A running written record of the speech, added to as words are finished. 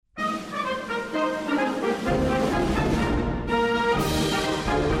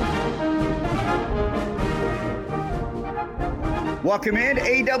Welcome in,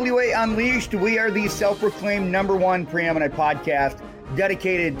 AWA Unleashed. We are the self-proclaimed #1 preeminent podcast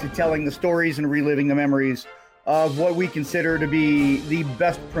dedicated to telling the stories and reliving the memories of what we consider to be the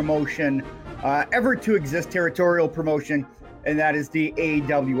best promotion ever to exist, territorial promotion, and that is the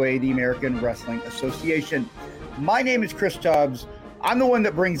AWA, the American Wrestling Association. My name is Chris Tubbs. I'm the one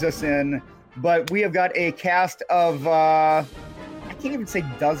that brings us in, but we have got a cast of, I can't even say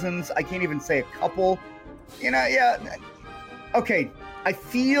dozens. I can't even say a couple. Okay, I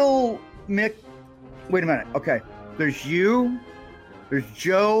feel, Mick, wait a minute. Okay, there's you, there's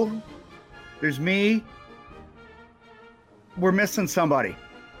Joe, there's me. We're missing somebody.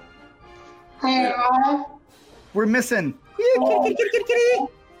 Hello? We're missing. Kitty.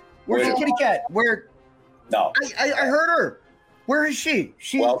 Where's the kitty cat? Where? No. I heard her. Where is she?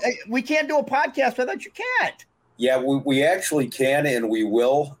 We can't do a podcast without your cat. Yeah, we actually can, and we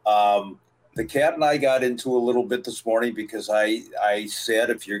will. The cat and I got into a little bit this morning because I said,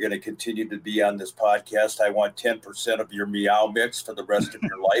 if you're going to continue to be on this podcast, I want 10% of your meow mix for the rest of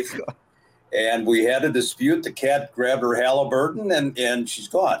your life. And we had a dispute. The cat grabbed her Halliburton, and she's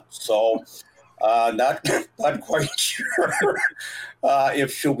gone. So not quite sure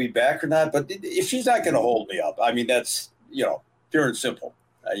if she'll be back or not. But if she's not going to hold me up, I mean, that's, pure and simple.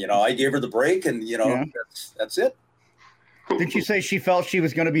 I gave her the break, and, that's it. Did you say she felt she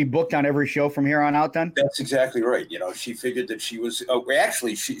was going to be booked on every show from here on out then? That's exactly right. She figured that she was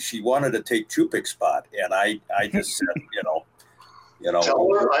actually she wanted to take Chupik's spot. And I just said,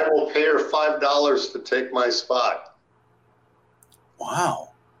 Tell her I will pay her $5 to take my spot.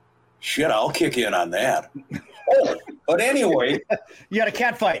 Wow. Shit, I'll kick in on that. But anyway. You had a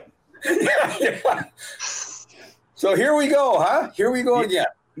cat fight. Yeah. So here we go, huh? Here we go again.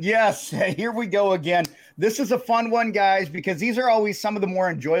 Yes, here we go again. This is a fun one, guys, because these are always some of the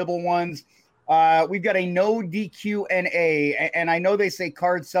more enjoyable ones. We've got a no DQ&A, and I know they say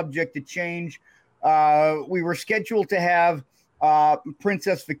card subject to change. We were scheduled to have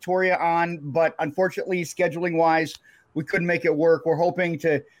Princess Victoria on, but unfortunately, scheduling-wise, we couldn't make it work. We're hoping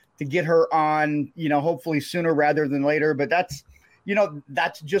to get her on, hopefully sooner rather than later. But that's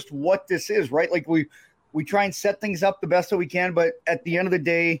just what this is, right? Like we try and set things up the best that we can, but at the end of the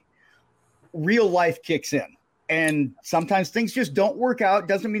day, real life kicks in, and sometimes things just don't work out.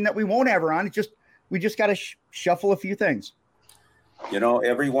 Doesn't mean that we won't have her on. We just got to shuffle a few things.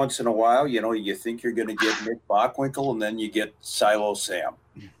 Every once in a while, you think you're going to get Nick Bockwinkel, and then you get Silo Sam.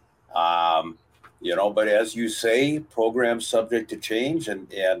 But as you say, program subject to change, and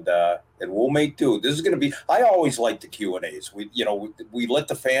we'll make do. This is going to be. I always like the Q&As. We let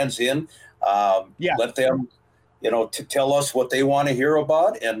the fans in. Let them, to tell us what they want to hear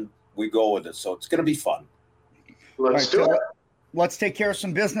about, and we go with it. So it's going to be fun. Let's do it. Let's take care of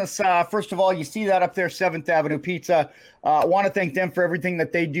some business. First of all, you see that up there, 7th Avenue Pizza. I want to thank them for everything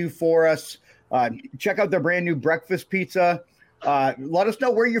that they do for us. Check out their brand new breakfast pizza. Let us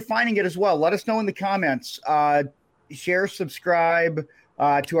know where you're finding it as well. Let us know in the comments. Share, subscribe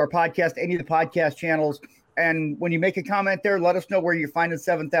to our podcast, any of the podcast channels. And when you make a comment there, let us know where you're finding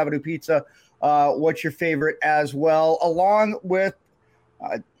 7th Avenue Pizza, what's your favorite as well, along with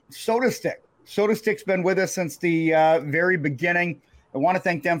Soda Stick. Soda Stick's been with us since the very beginning. I want to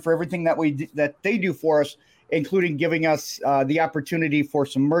thank them for everything that they do for us, including giving us the opportunity for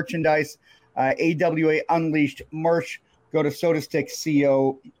some merchandise, AWA Unleashed merch. Go to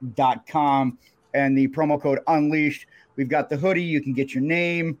sodastickco.com and the promo code Unleashed. We've got the hoodie. You can get your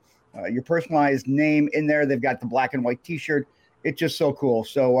name, your personalized name in there. They've got the black and white T-shirt. It's just so cool.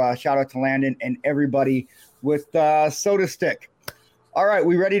 So shout out to Landon and everybody with Soda Stick. All right,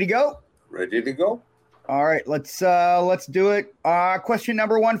 we ready to go? Ready to go. All right, let's do it. Question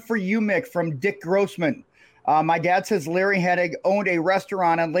number 1 for you, Mick, from Dick Grossman. My dad says Larry Hennig owned a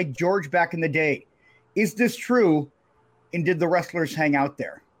restaurant on Lake George back in the day. Is this true? And did the wrestlers hang out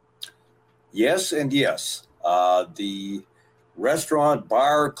there? Yes and yes. The restaurant,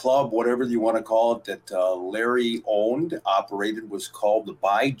 bar, club, whatever you want to call it, that Larry operated was called the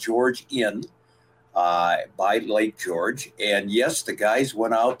By George Inn. By Lake George. And yes, the guys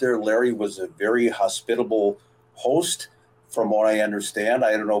went out there. Larry was a very hospitable host, from what I understand.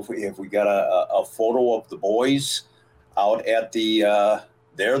 I don't know if we got a photo of the boys out at the,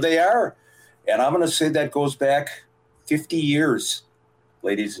 there they are. And I'm going to say that goes back 50 years,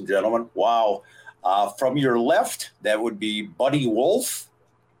 ladies and gentlemen. Wow. From your left, that would be Buddy Wolf,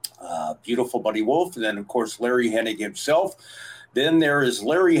 beautiful Buddy Wolf. And then, of course, Larry Hennig himself. Then there is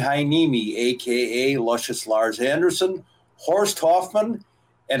Larry Heinemi, a.k.a. Luscious Lars Anderson, Horst Hoffman,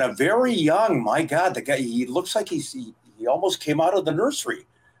 and a very young, my God, the guy, he looks like he almost came out of the nursery.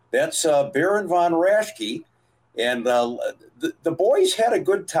 That's Baron von Raschke. And the boys had a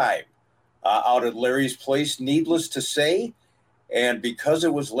good time out at Larry's place, needless to say. And because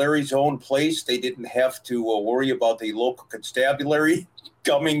it was Larry's own place, they didn't have to worry about the local constabulary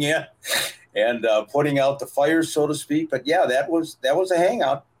coming in and putting out the fires, so to speak. But yeah, that was a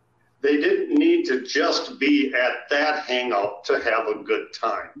hangout. They didn't need to just be at that hangout to have a good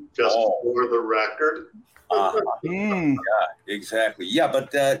time, just for the record. Yeah, exactly. Yeah,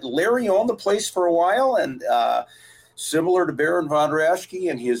 but Larry owned the place for a while, and similar to Baron von Raschke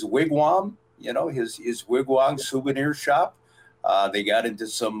and his wigwam, his wigwam souvenir shop, they got into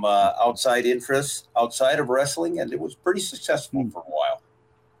some outside interests outside of wrestling, and it was pretty successful for a while.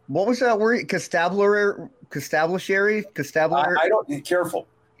 What was that word? Constabulary? I don't.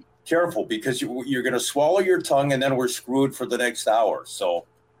 Careful, because you're going to swallow your tongue, and then we're screwed for the next hour. So.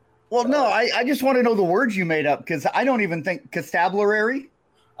 Well, no, I just want to know the words you made up, because I don't even think constabulary.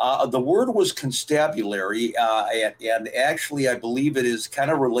 The word was constabulary, and actually, I believe it is kind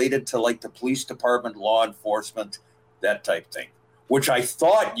of related to like the police department, law enforcement, that type thing, which I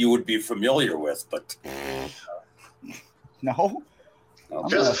thought you would be familiar with, but no.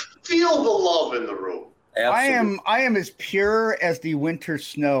 Just feel the love in the room. Absolutely. I am as pure as the winter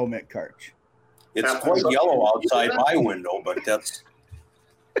snow, Mick Karch. It's quite yellow outside my window, but that's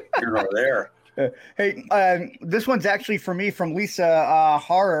here or there. Hey, this one's actually for me from Lisa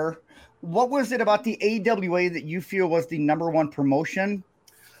Harrer. What was it about the AWA that you feel was the number one promotion?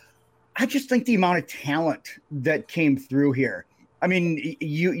 I just think the amount of talent that came through here. I mean,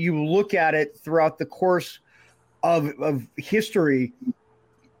 you look at it throughout the course of history.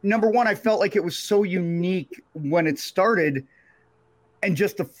 Number one, I felt like it was so unique when it started, and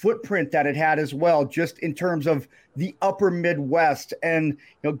just the footprint that it had as well, just in terms of the upper Midwest and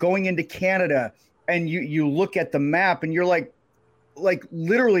going into Canada, and you look at the map and you're like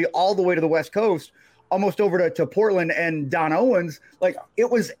literally all the way to the West Coast, almost over to Portland and Don Owens. Like, it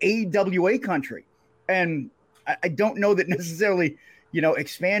was AWA country. And I don't know that necessarily,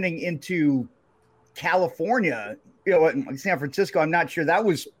 expanding into California, like San Francisco, I'm not sure that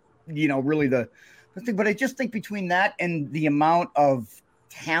was, really the thing. But I just think between that and the amount of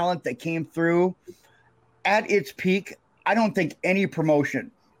talent that came through at its peak, I don't think any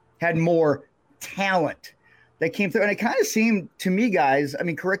promotion had more talent that came through. And it kind of seemed to me, guys, I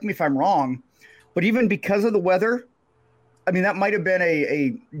mean, correct me if I'm wrong, but even because of the weather, I mean, that might have been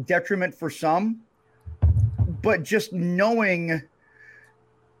a detriment for some, but just knowing,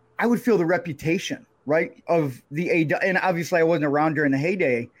 I would feel the reputation, right, of the and obviously I wasn't around during the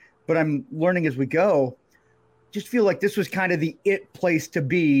heyday, but I'm learning as we go. Just feel like this was kind of the it place to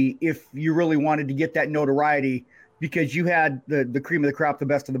be if you really wanted to get that notoriety, because you had the cream of the crop, the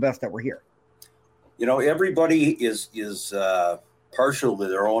best of the best that were here. Everybody is partial to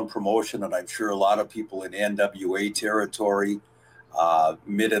their own promotion, and I'm sure a lot of people in NWA territory,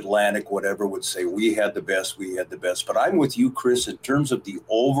 mid-Atlantic, whatever, would say we had the best. But I'm with you, Chris, in terms of the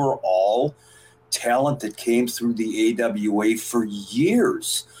overall talent that came through the AWA for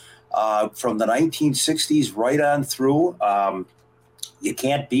years, from the 1960s right on through. You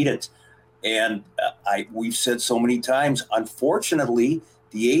can't beat it. And we've said so many times, unfortunately,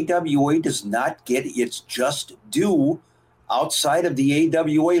 the AWA does not get its just due outside of the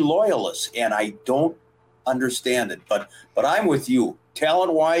AWA loyalists, and I don't understand it. But I'm with you.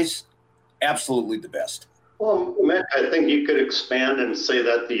 Talent-wise, absolutely the best. Well, Matt, I think you could expand and say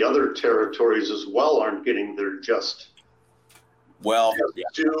that the other territories as well aren't getting their just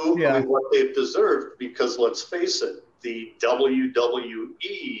due, I mean, what they've deserved, because let's face it, the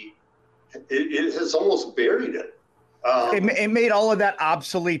WWE, it has almost buried it. It made all of that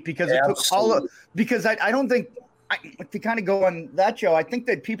obsolete, because it took all of, because I don't think, to kind of go on that, Joe, I think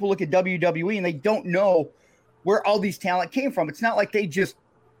that people look at WWE and they don't know where all these talent came from. It's not like they just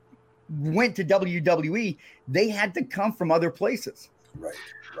went to WWE. They had to come from other places. Right.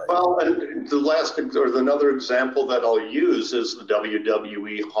 Well, and another example that I'll use is the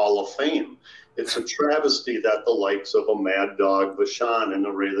WWE Hall of Fame. It's a travesty that the likes of a Mad Dog Vachon and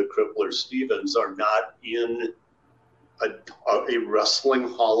a Ray the Crippler Stevens are not in a wrestling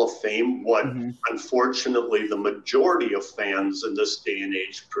Hall of Fame, what unfortunately the majority of fans in this day and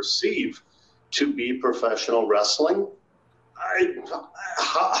age perceive to be professional wrestling.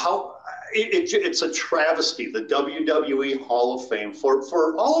 It's a travesty. The WWE Hall of Fame,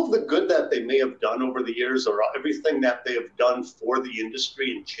 for all of the good that they may have done over the years, or everything that they have done for the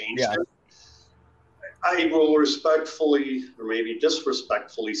industry and changed it, I will respectfully, or maybe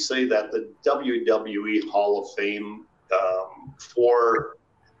disrespectfully, say that the WWE Hall of Fame, for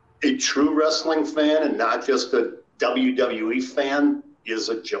a true wrestling fan and not just a WWE fan, is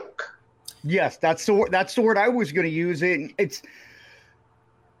a joke. Yes, that's the word I was going to use. It's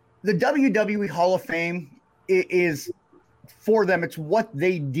the WWE Hall of Fame is for them. It's what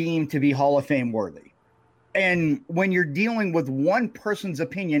they deem to be Hall of Fame worthy. And when you're dealing with one person's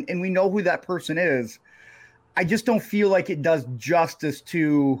opinion, and we know who that person is, I just don't feel like it does justice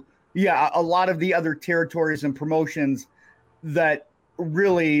to, a lot of the other territories and promotions that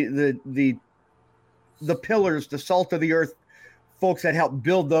really the pillars, the salt of the earth folks that help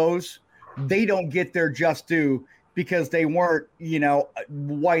build those, they don't get their just due because they weren't,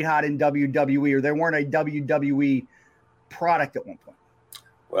 white hot in WWE, or they weren't a WWE product at one point.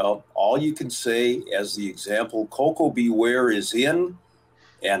 Well, all you can say as the example, Coco Beware is in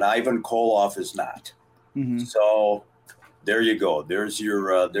and Ivan Koloff is not. Mm-hmm. So there you go. There's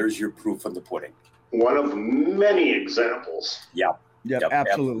your proof in the pudding. One of many examples. Yep,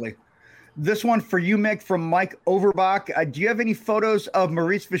 absolutely. This one for you, Mick, from Mike Overbach. Do you have any photos of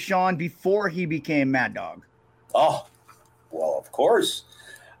Maurice Vachon before he became Mad Dog? Oh, well, of course.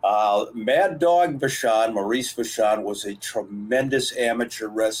 Mad Dog Vachon, Maurice Vachon, was a tremendous amateur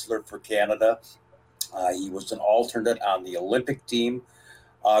wrestler for Canada. He was an alternate on the Olympic team.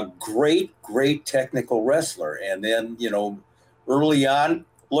 Great technical wrestler. And then, early on,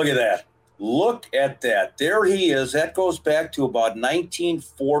 look at that. Look at that. There he is. That goes back to about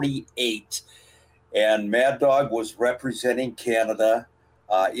 1948. And Mad Dog was representing Canada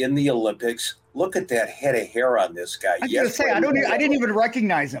in the Olympics. Look at that head of hair on this guy. I was going to say, I didn't even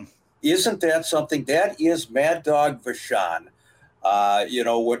recognize him. Isn't that something? That is Mad Dog Vachon.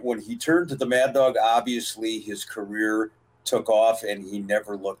 When he turned to the Mad Dog, obviously his career took off and he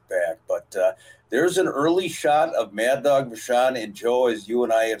never looked back. But there's an early shot of Mad Dog Vachon, and Joe, as you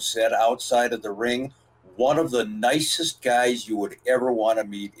and I have said, outside of the ring, one of the nicest guys you would ever want to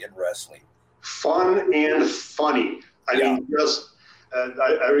meet in wrestling. Fun and funny. I mean,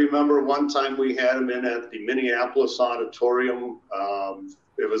 I remember one time we had him in at the Minneapolis Auditorium.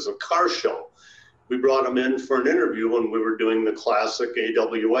 It was a car show. We brought him in for an interview when we were doing the classic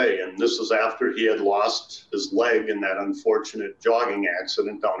AWA, and this was after he had lost his leg in that unfortunate jogging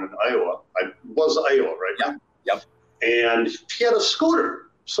accident down in Iowa. It was Iowa, right? Yep. And he had a scooter.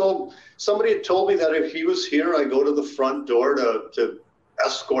 So somebody had told me that if he was here, I go to the front door to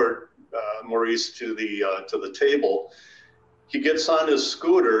escort Maurice to the table. He gets on his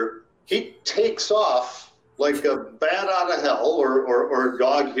scooter. He takes off like a bat out of hell, or a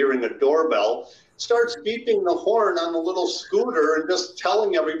dog hearing a doorbell. Starts beeping the horn on the little scooter and just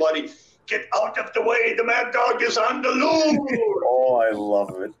telling everybody, "Get out of the way! The Mad Dog is on the loose!" Oh, I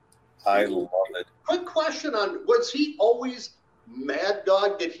love it. I love it. Quick question was he always Mad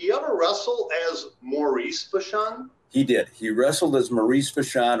Dog? Did he ever wrestle as Maurice Vachon? He did. He wrestled as Maurice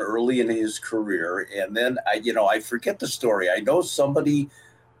Vachon early in his career. And then, I forget the story. I know somebody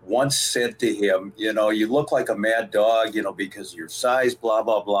once said to him, you look like a Mad Dog, because of your size, blah,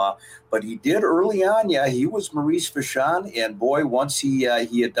 blah, blah. But he did early on, he was Maurice Vachon. And boy, once he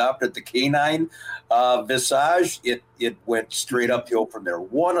adopted the canine visage, it went straight uphill from there.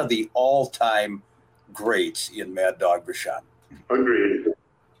 One of the all-time greats in Mad Dog Vachon. Agreed.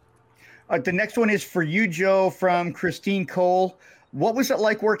 The next one is for you, Joe, from Christine Cole. What was it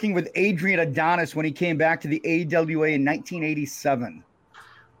like working with Adrian Adonis when he came back to the AWA in 1987?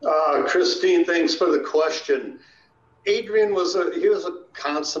 Christine, thanks for the question. Adrian was a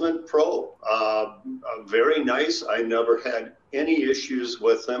consummate pro, very nice. I never had any issues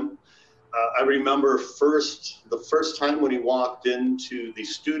with him. I remember the first time when he walked into the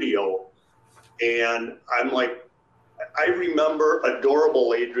studio, and I'm like, I remember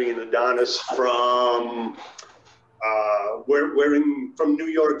adorable Adrian Adonis from from New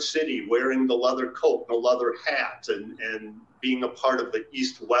York City, wearing the leather coat and the leather hat, and being a part of the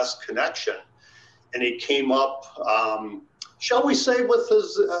East-West connection. And he came up, shall we say, with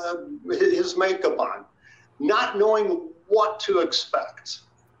his makeup on, not knowing what to expect.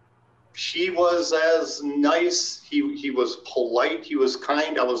 He was as nice. He was polite. He was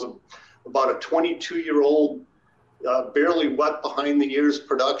kind. I was about a 22-year-old, barely wet behind the ears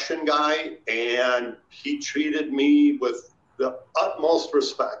production guy, and he treated me with the utmost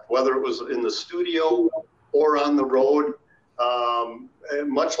respect, whether it was in the studio or on the road,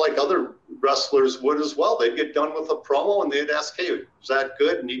 much like other wrestlers would as well. They'd get done with a promo and they'd ask, "Hey, is that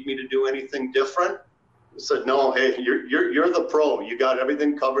good? Need me to do anything different?" I said, "No, hey, you're the pro. You got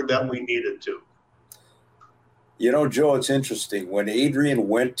everything covered that we needed to." Joe, it's interesting. When Adrian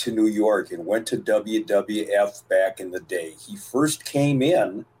went to New York and went to WWF back in the day, he first came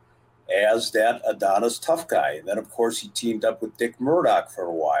in as that Adonis tough guy. And then, of course, he teamed up with Dick Murdoch for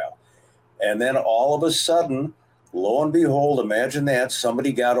a while. And then all of a sudden, Lo and behold, imagine that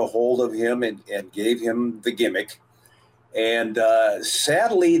somebody got a hold of him and gave him the gimmick. And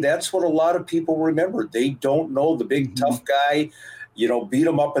sadly, that's what a lot of people remember. They don't know the big tough guy, beat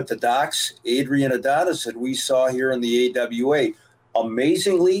him up at the docks, Adrian Adonis, that we saw here in the AWA.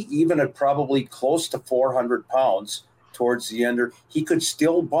 Amazingly, even at probably close to 400 pounds towards the end, he could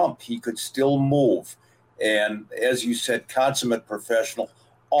still bump. He could still move. And as you said, consummate professional,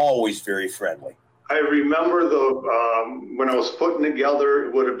 always very friendly. I remember when I was putting together,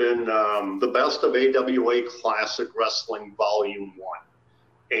 it would have been the Best of AWA Classic Wrestling Volume 1,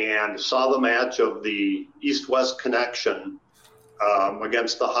 and saw the match of the East-West Connection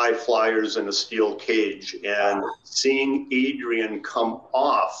against the High Flyers in a steel cage, and seeing Adrian come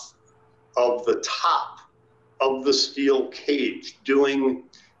off of the top of the steel cage doing,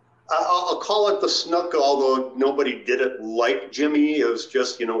 I'll call it the snook, although nobody did it like Jimmy. It was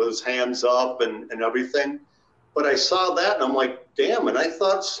just, with his hands up and everything. But I saw that and I'm like, damn, and I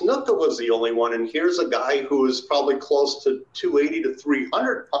thought Snuka was the only one. And here's a guy who was probably close to 280 to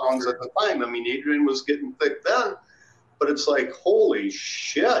 300 pounds at the time. I mean, Adrian was getting thick then, but it's like, holy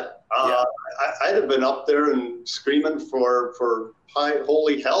shit. I'd have been up there and screaming for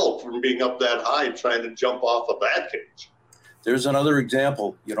holy hell from being up that high trying to jump off of that cage. There's another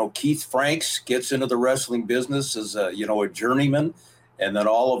example. Keith Franks gets into the wrestling business as a journeyman, and then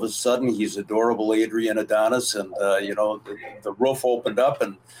all of a sudden he's adorable Adrian Adonis, and the roof opened up,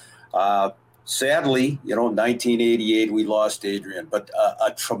 and sadly, 1988 we lost Adrian, but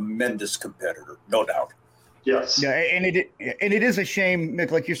a tremendous competitor, no doubt. Yes. Yeah, and it is a shame,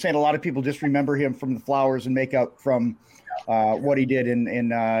 Mick, like you're saying, a lot of people just remember him from the flowers and makeup from what he did in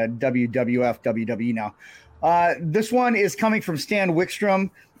WWF, WWE now. This one is coming from Stan Wickstrom.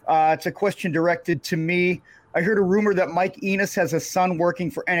 It's a question directed to me. I heard a rumor that Mike Enos has a son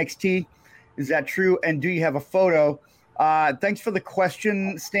working for NXT. Is that true? And do you have a photo? Thanks for the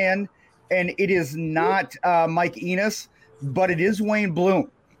question, Stan. And it is not Mike Enos, but it is Wayne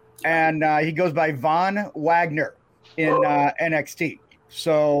Bloom. And he goes by Von Wagner in NXT.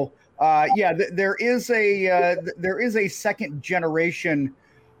 So, there is a second generation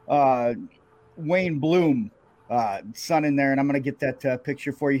Wayne Bloom son in there, and I'm going to get that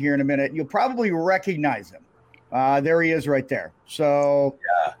picture for you here in a minute. You'll probably recognize him. There he is right there. So,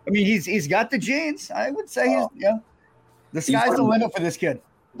 yeah. I mean, he's got the genes. I would say the sky's the limit for this kid.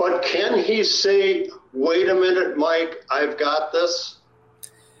 But can he say, wait a minute, Mike, I've got this?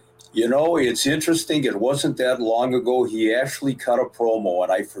 It's interesting. It wasn't that long ago. He actually cut a promo,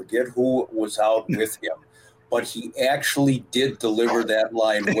 and I forget who was out with him, but he actually did deliver that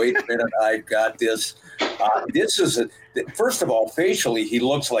line. Wait a minute, I've got this. First of all, facially, he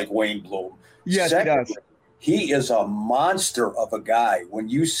looks like Wayne Bloom. Yes, Secondly, he does. He is a monster of a guy. When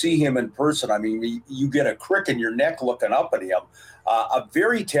you see him in person, I mean, you get a crick in your neck looking up at him. A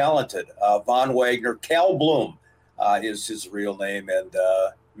very talented Von Wagner. Cal Bloom is his real name, and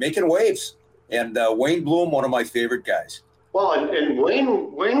making waves. And Wayne Bloom, one of my favorite guys. Well, and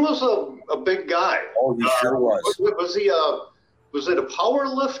Wayne was a big guy. Oh, he sure was. Was it a power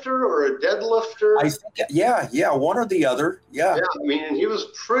lifter or a deadlifter? I think, yeah, one or the other. Yeah. Yeah, I mean, and he was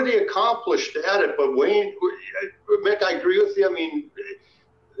pretty accomplished at it. But Wayne, Mick, I agree with you. I mean,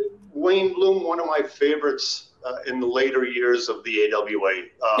 Wayne Bloom, one of my favorites in the later years of the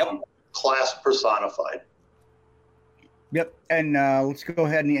AWA, class personified. Yep, and let's go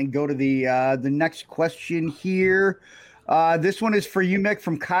ahead and go to the next question here. This one is for you, Mick,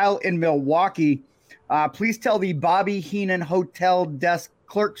 from Kyle in Milwaukee. Please tell the Bobby Heenan hotel desk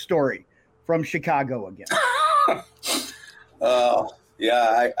clerk story from Chicago again.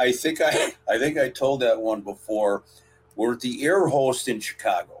 I think I told that one before. We're at the air host in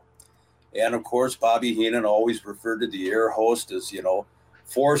Chicago, and of course, Bobby Heenan always referred to the air host as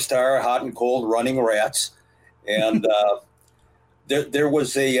 4-star, hot and cold, running rats. And there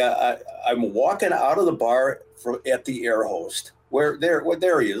was I'm walking out of the bar at the air host. There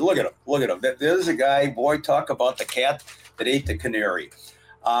he is. Look at him. There's a guy, boy, talk about the cat that ate the canary.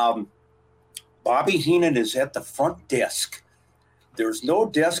 Bobby Heenan is at the front desk. There's no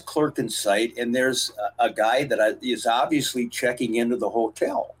desk clerk in sight, and there's a guy that is obviously checking into the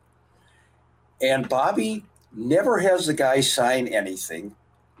hotel. And Bobby never has the guy sign anything,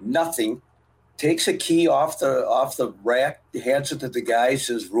 nothing. Takes a key off the rack, hands it to the guy,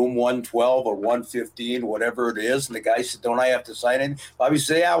 says room 112 or 115, whatever it is. And the guy said, don't I have to sign in? Bobby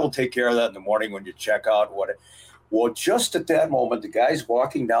said, yeah, we'll take care of that in the morning when you check out. Well, just at that moment, the guy's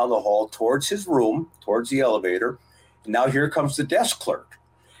walking down the hall towards his room, towards the elevator. And now here comes the desk clerk.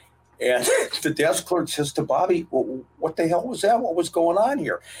 And the desk clerk says to Bobby, well, what the hell was that? What was going on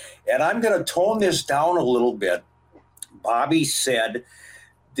here? And I'm going to tone this down a little bit. Bobby said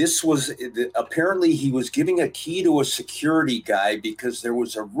this was apparently he was giving a key to a security guy because there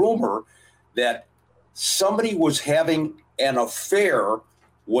was a rumor that somebody was having an affair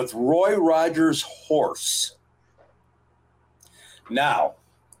with Roy Rogers' horse. Now,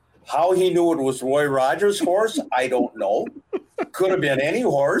 how he knew it was Roy Rogers' horse, I don't know. Could have been any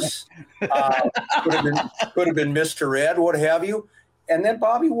horse. Could have been Mr. Ed, what have you. And then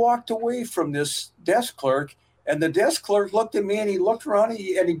Bobby walked away from this desk clerk, and the desk clerk looked at me, and he looked around, and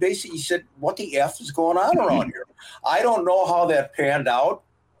he basically said, "What the F is going on around here?" I don't know how that panned out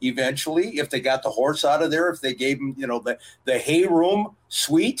eventually, if they got the horse out of there, if they gave him, the hay room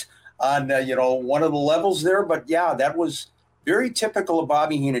suite on, one of the levels there. But, yeah, that was very typical of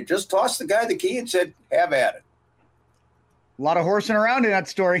Bobby Heenan. Just tossed the guy the key and said, "Have at it." A lot of horsing around in that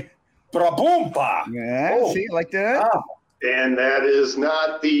story. Bra-boom-ba. Yeah, see, like that. Wow. And that is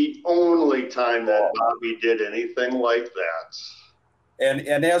not the only time that Bobby did anything like that.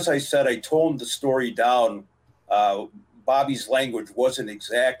 And as I said, I toned the story down. Bobby's language wasn't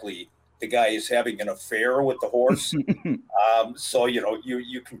exactly the guy is having an affair with the horse. So,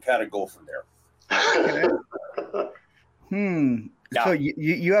 you can kind of go from there. Yeah. So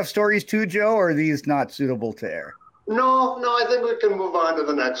you have stories too, Joe, or are these not suitable to air? No, I think we can move on to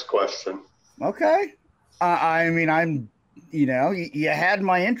the next question. Okay. You had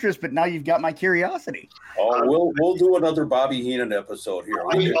my interest, but now you've got my curiosity. Oh, we'll do another Bobby Heenan episode here.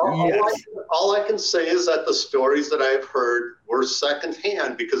 All I can say is that the stories that I've heard were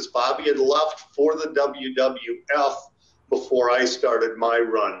secondhand because Bobby had left for the WWF before I started my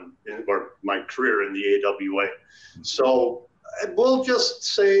run or my career in the AWA. So we'll just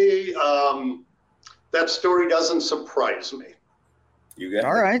say that story doesn't surprise me. You got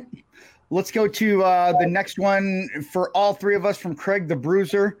all it. Right. Let's go to the next one for all three of us from Craig the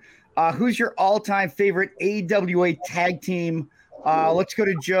Bruiser. Who's your all-time favorite AWA tag team? Let's go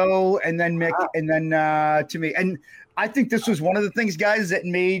to Joe and then Mick and then to me. And I think this was one of the things, guys, that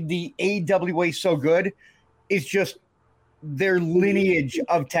made the AWA so good is just their lineage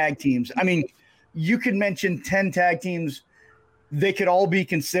of tag teams. I mean, you could mention 10 tag teams. They could all be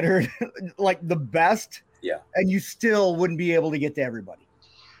considered like the best. Yeah. And you still wouldn't be able to get to everybody.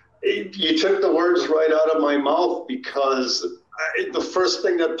 You took the words right out of my mouth because the first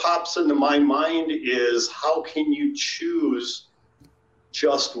thing that pops into my mind is how can you choose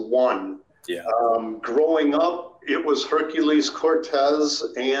just one? Yeah. Growing up, it was Hercules Cortez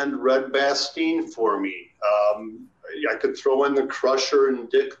and Red Bastien for me. I could throw in the Crusher and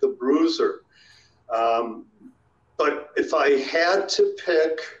Dick the Bruiser. But if I had to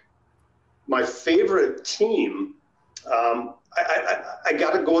pick my favorite team, I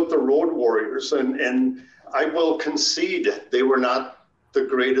got to go with the Road Warriors, and I will concede they were not the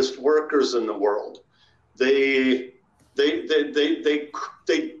greatest workers in the world. They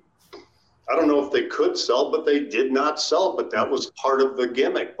I don't know if they could sell, but they did not sell. But that was part of the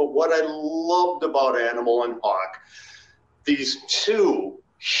gimmick. But what I loved about Animal and Hawk, these two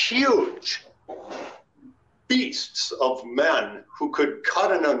huge beasts of men who could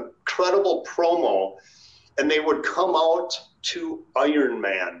cut an incredible promo, and they would come out to Iron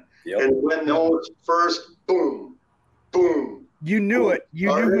Man. Yep. And when those first boom, boom. You knew it.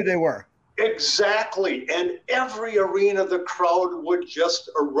 You knew who they were. Exactly. And every arena, the crowd would just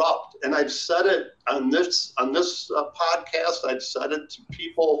erupt. And I've said it on this podcast. I've said it to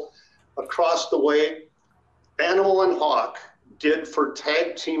people across the way. Animal and Hawk did for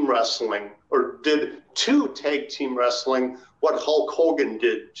tag team wrestling, or did to tag team wrestling, what Hulk Hogan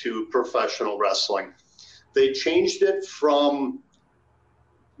did to professional wrestling. They changed it from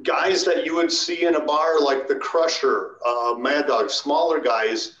guys that you would see in a bar like the Crusher, Mad Dog, smaller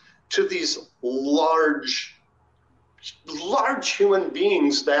guys, to these large human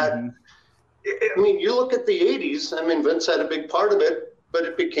beings that, I mean, you look at the 80s, I mean, Vince had a big part of it, but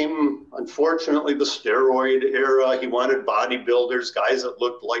it became, unfortunately, the steroid era. He wanted bodybuilders, guys that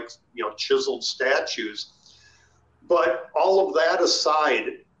looked like, chiseled statues. But all of that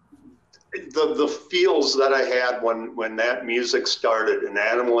aside, the feels that I had when that music started and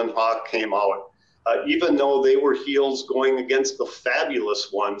Animal and Hawk came out, even though they were heels going against the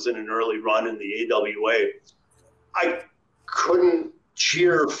Fabulous Ones in an early run in the AWA, I couldn't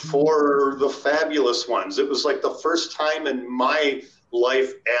cheer for the Fabulous Ones. It was like the first time in my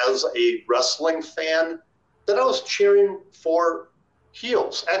life as a wrestling fan that I was cheering for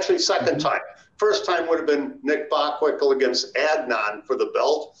heels. Actually, second time. First time would have been Nick Bockwinkel against Adnan for the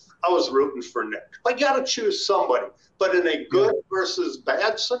belt. I was rooting for Nick. I got to choose somebody. But in a good versus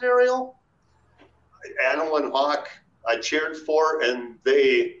bad scenario, Animal and Hawk I cheered for, and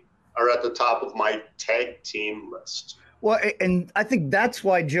they are at the top of my tag team list. Well, and I think that's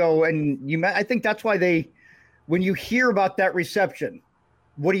why, Joe, I think that's why when you hear about that reception,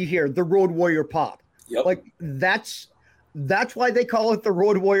 what do you hear? The Road Warrior pop. Yep. Like that's why they call it the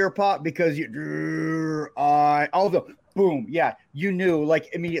Road Warrior pop, because all the boom. Yeah. You knew like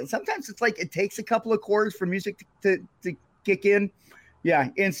immediately. Sometimes it's like, it takes a couple of chords for music to kick in. Yeah.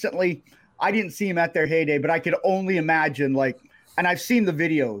 Instantly. I didn't see him at their heyday, but I could only imagine and I've seen the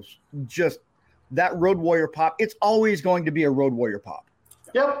videos, just that Road Warrior pop. It's always going to be a Road Warrior pop.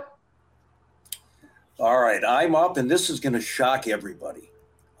 Yep. All right, I'm up, and this is going to shock everybody.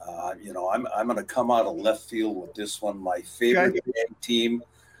 I'm going to come out of left field with this one. My favorite tag team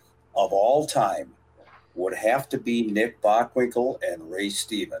of all time would have to be Nick Bockwinkel and Ray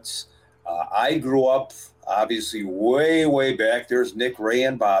Stevens. I grew up, obviously, way, way back. There's Nick, Ray,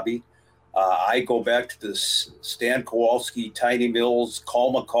 and Bobby. I go back to the Stan Kowalski, Tiny Mills,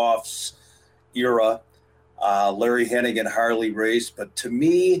 Kalmakoff's era, Larry Hennig and Harley Race. But to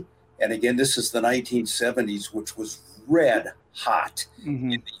me, and again, this is the 1970s, which was red hot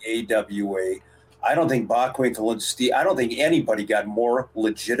in the AWA. I don't think Bockwinkel and Steve, I don't think anybody got more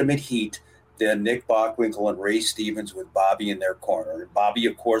legitimate heat than Nick Bockwinkel and Ray Stevens with Bobby in their corner. And Bobby,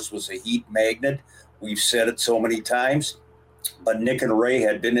 of course, was a heat magnet. We've said it so many times. But Nick and Ray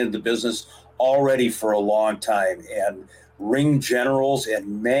had been in the business already for a long time, and ring generals,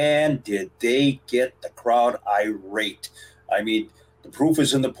 and man, did they get the crowd irate. I mean, the proof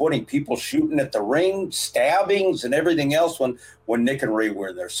is in the pudding. People shooting at the ring, stabbings, and everything else when Nick and Ray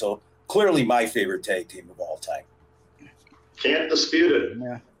were there. So clearly my favorite tag team of all time. Can't dispute it.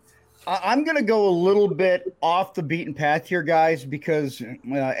 Yeah. I'm going to go a little bit off the beaten path here, guys, because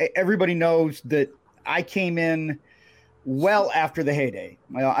everybody knows that I came in well after the heyday.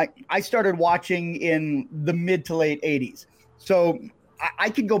 I started watching in the mid to late 80s. So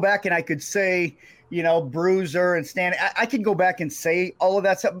I could go back and I could say, Bruiser and Stan, I could go back and say all of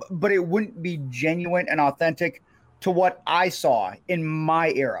that stuff, but it wouldn't be genuine and authentic to what I saw in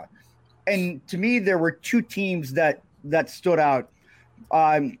my era. And to me, there were two teams that stood out.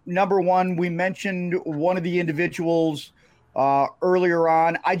 Number one, we mentioned one of the individuals earlier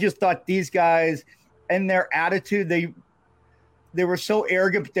on. I just thought these guys and their attitude, they were so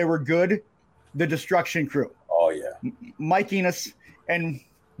arrogant, but they were good. The Destruction Crew. Oh, yeah. Mike Enos and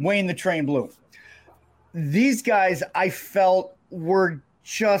Wayne the Train Blue. These guys, I felt, were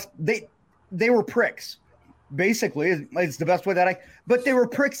just, they were pricks. Basically, it's the best way but they were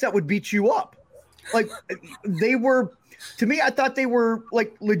pricks that would beat you up. Like, they were, to me, I thought they were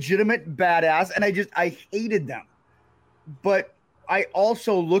like legitimate badass, and I hated them. But I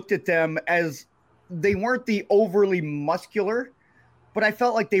also looked at them as, they weren't the overly muscular, but I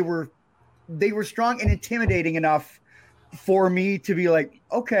felt like they were strong and intimidating enough for me to be like,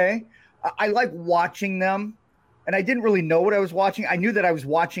 okay, I like watching them. And I didn't really know what I was watching. I knew that I was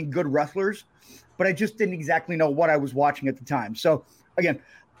watching good wrestlers, but I just didn't exactly know what I was watching at the time. So again,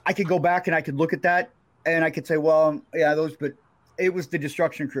 I could go back and I could look at that and I could say, well, yeah, but it was the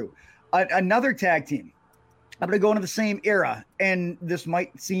Destruction Crew. Another tag team. I'm going to go into the same era, and this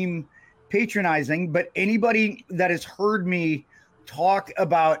might seem patronizing, but anybody that has heard me talk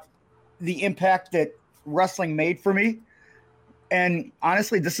about the impact that wrestling made for me, and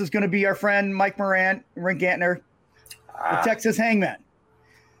honestly, this is going to be our friend Mike Moran, Rick Gantner, the Texas Hangman.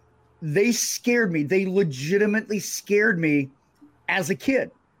 They scared me. They legitimately scared me as a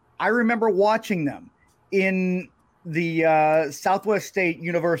kid. I remember watching them in the Southwest State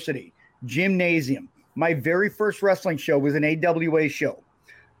University gymnasium. My very first wrestling show was an AWA show.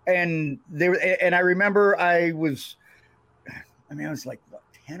 And I remember I was like, what,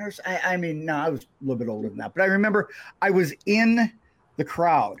 10 or so? I was a little bit older than that. But I remember I was in the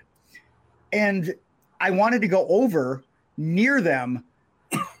crowd and I wanted to go over near them.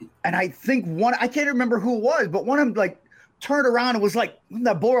 And I think I can't remember who it was, but one of them like turned around and was like,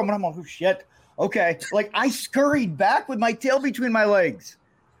 that bull, and I'm like, oh shit. Okay. Like I scurried back with my tail between my legs.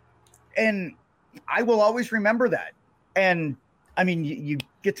 And I will always remember that. And I mean, you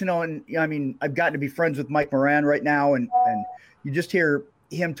get to know, and I mean, I've gotten to be friends with Mike Moran right now, and you just hear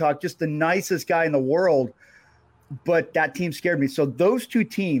him talk, just the nicest guy in the world. But that team scared me. So those two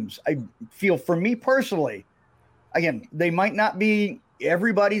teams, I feel, for me personally, again, they might not be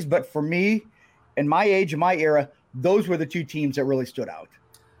everybody's, but for me, in my age, in my era, those were the two teams that really stood out.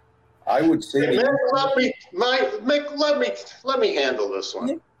 I would say, hey, let me handle this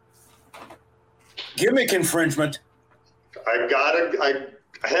one. Gimmick infringement. I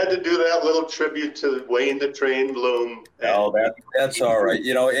had to do that little tribute to Wayne the Train Bloom. Oh, that's all right.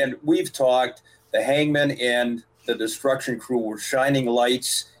 And we've talked, the Hangman and the Destruction Crew were shining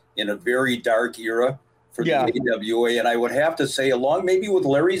lights in a very dark era. for the AWA. And I would have to say, along maybe with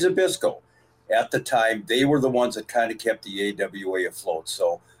Larry Zbyszko at the time, they were the ones that kind of kept the AWA afloat.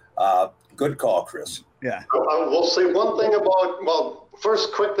 So good call, Chris. Yeah. I will say one thing about,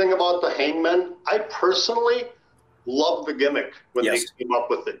 first quick thing about the Hangman. I personally love the gimmick when they came up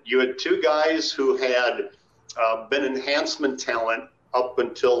with it. You had two guys who had been enhancement talent up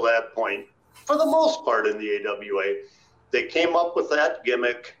until that point, for the most part in the AWA. They came up with that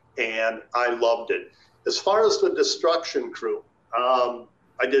gimmick, and I loved it. As far as the Destruction Crew, I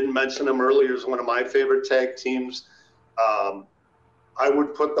didn't mention them earlier as one of my favorite tag teams. I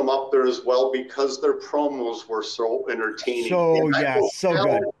would put them up there as well because their promos were so entertaining. So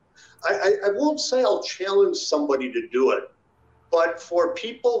good. I won't say I'll challenge somebody to do it, but for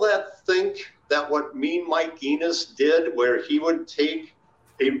people that think that what Mean Mike Enos did, where he would take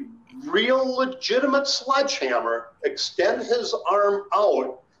a real legitimate sledgehammer, extend his arm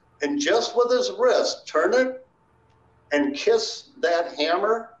out, and just with his wrist, turn it and kiss that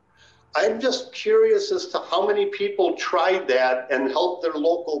hammer. I'm just curious as to how many people tried that and helped their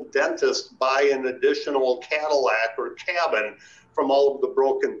local dentist buy an additional Cadillac or cabin from all of the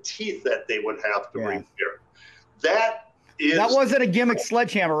broken teeth that they would have to repair. That wasn't a gimmick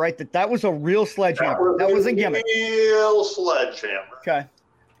sledgehammer, right? That was a real sledgehammer. That was a gimmick. Real sledgehammer. Okay.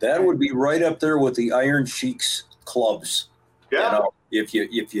 That would be right up there with the Iron Sheik's clubs. Yeah. If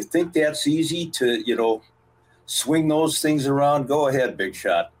you think that's easy to, swing those things around, go ahead, big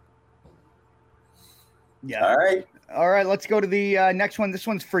shot. Yeah. All right. Let's go to the next one. This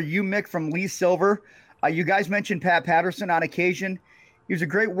one's for you, Mick, from Lee Silver. You guys mentioned Pat Patterson on occasion. He was a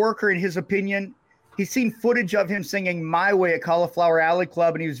great worker in his opinion. He's seen footage of him singing My Way at Cauliflower Alley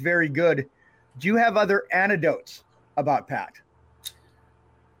Club, and he was very good. Do you have other anecdotes about Pat?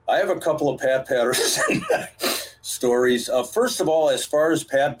 I have a couple of Pat Patterson stories. First of all, as far as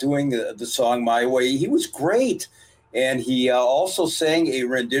Pat doing the song My Way, he was great. And he also sang a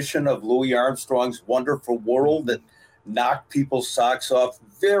rendition of Louis Armstrong's Wonderful World that knocked people's socks off.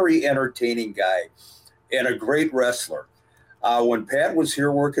 Very entertaining guy and a great wrestler. When Pat was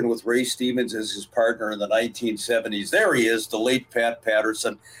here working with Ray Stevens as his partner in the 1970s, there he is, the late Pat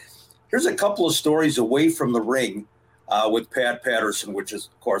Patterson. Here's a couple of stories away from the ring with Pat Patterson, which is,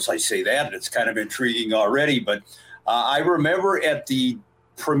 of course, I say that, and it's kind of intriguing already. But I remember at the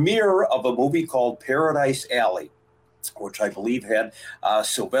premiere of a movie called Paradise Alley, which I believe had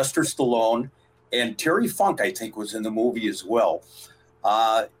Sylvester Stallone and Terry Funk, I think, was in the movie as well.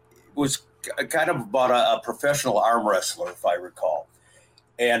 It was kind of about a professional arm wrestler, if I recall.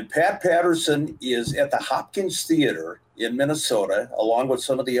 And Pat Patterson is at the Hopkins Theater in Minnesota, along with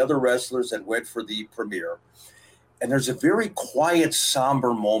some of the other wrestlers that went for the premiere. And there's a very quiet,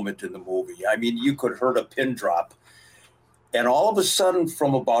 somber moment in the movie. I mean, you could hear a pin drop. And all of a sudden,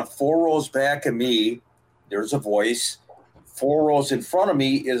 from about 4 rows back of me, there's a voice. 4 rows in front of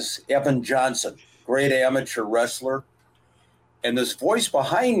me is Evan Johnson, great amateur wrestler. And this voice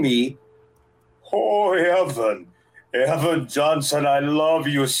behind me, oh, Evan Johnson, I love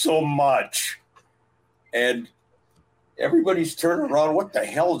you so much. And everybody's turning around, what the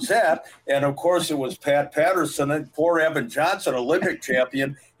hell is that? And, of course, it was Pat Patterson. And poor Evan Johnson, Olympic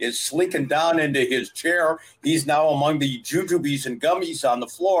champion, is slinking down into his chair. He's now among the jujubes and gummies on the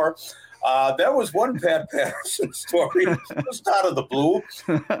floor. That was one Pat Patterson story, just out of the blue.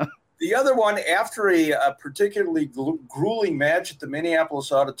 The other one, after a particularly grueling match at the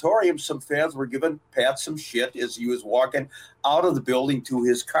Minneapolis Auditorium, some fans were giving Pat some shit as he was walking out of the building to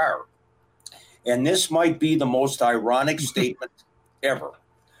his car. And this might be the most ironic statement ever.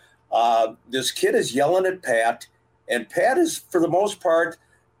 This kid is yelling at Pat, and Pat is, for the most part,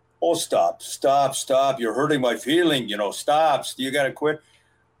 oh, stop, you're hurting my feeling, stop, you got to quit.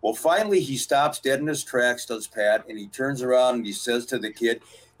 Well, finally, he stops dead in his tracks, does Pat, and he turns around and he says to the kid,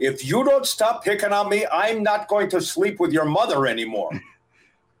 if you don't stop picking on me, I'm not going to sleep with your mother anymore.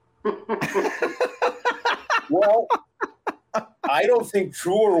 Well, I don't think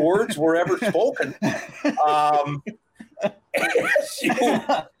truer words were ever spoken.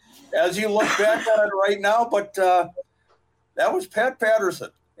 As you look back at it right now, but that was Pat Patterson.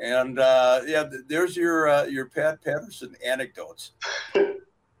 And, there's your Pat Patterson anecdotes.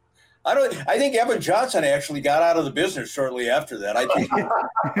 I think Evan Johnson actually got out of the business shortly after that. I think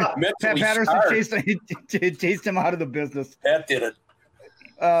Pat Patterson chased him out of the business. Pat did it.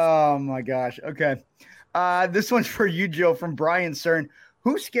 Oh my gosh. Okay. This one's for you, Joe, from Brian Cern.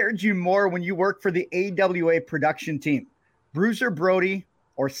 Who scared you more when you worked for the AWA production team? Bruiser Brody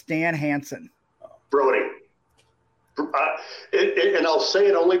or Stan Hansen? Brody. And I'll say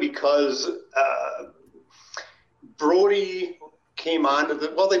it only because Brody came on to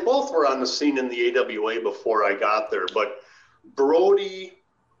the, well, they both were on the scene in the AWA before I got there, but Brody,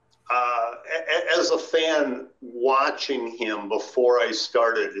 as a fan watching him before I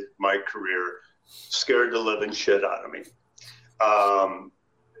started my career, scared the living shit out of me.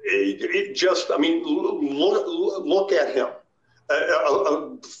 It just, I mean, look at him.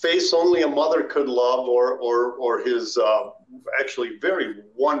 A face only a mother could love, or his actually very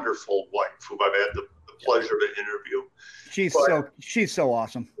wonderful wife, who I've had the pleasure to interview. She's so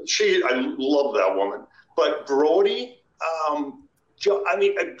awesome. I love that woman. But Brody, I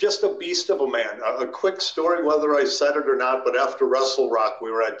mean, just a beast of a man. A quick story, whether I said it or not, but after Wrestle Rock,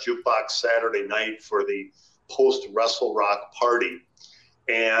 we were at Jukebox Saturday night for the post Wrestle Rock party,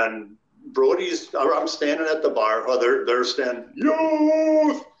 and I'm standing at the bar. Oh, they're standing,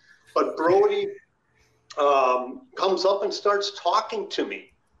 youth. But Brody comes up and starts talking to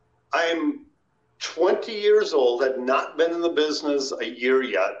me. I'm 20 years old, had not been in the business a year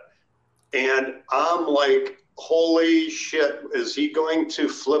yet. And I'm like, holy shit, is he going to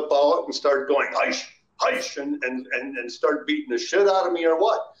flip out and start going, hush, and start beating the shit out of me or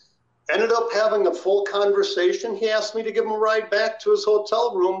what? Ended up having a full conversation. He asked me to give him a ride back to his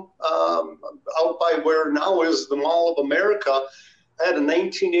hotel room out by where now is the Mall of America. I had a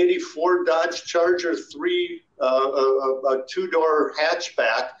 1984 Dodge Charger a two-door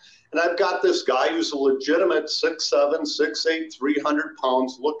hatchback. And I've got this guy who's a legitimate 6'7", 6'8", 300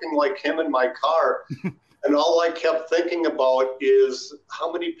 pounds, looking like him in my car. And all I kept thinking about is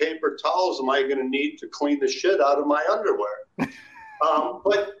how many paper towels am I going to need to clean the shit out of my underwear?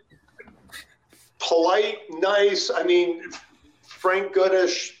 But polite, nice. I mean, Frank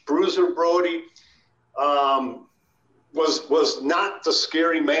Goodish, Bruiser Brody, was not the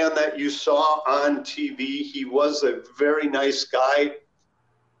scary man that you saw on TV. He was a very nice guy.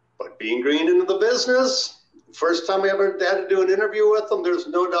 But being green into the business, first time I ever had to do an interview with him, there's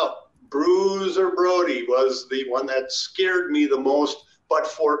no doubt. Bruiser Brody was the one that scared me the most, but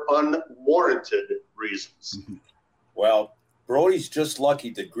for unwarranted reasons. Well, Brody's just lucky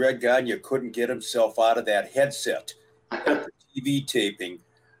that Greg Gagne couldn't get himself out of that headset at the TV taping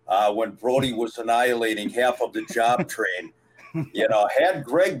when Brody was annihilating half of the job train. You know, had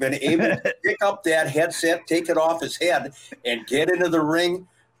Greg been able to pick up that headset, take it off his head, and get into the ring,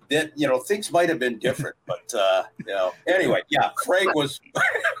 that, you know, things might have been different, but you know, anyway, yeah, Frank was.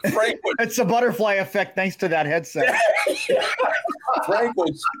 It's a butterfly effect thanks to that headset. Frank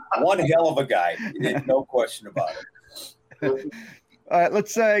was one hell of a guy, no question about it.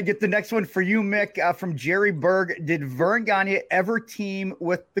 Let's get the next one for you, Mick, from Jerry Berg. Did Vern Gagne ever team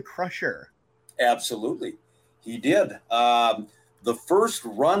with the Crusher? Absolutely, he did. The first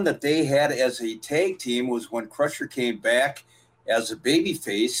run that they had as a tag team was when Crusher came back as a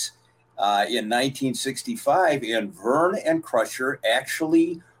babyface in 1965, and Vern and Crusher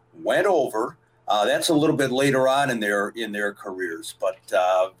actually went over. That's a little bit later on in their careers, but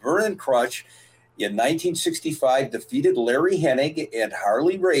Vern and Crush in 1965 defeated Larry Hennig and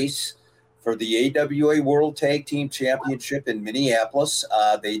Harley Race for the AWA World Tag Team Championship in Minneapolis.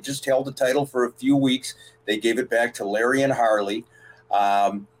 They just held the title for a few weeks. They gave it back to Larry and Harley.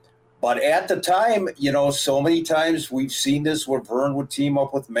 But at the time, you know, so many times we've seen this where Vern would team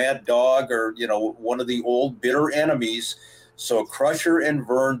up with Mad Dog or, you know, one of the old bitter enemies. So Crusher and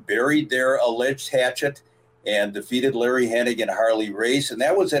Vern buried their alleged hatchet and defeated Larry Hennig and Harley Race. And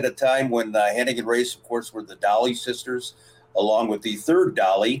that was at a time when Hennig and Race, of course, were the Dolly sisters, along with the third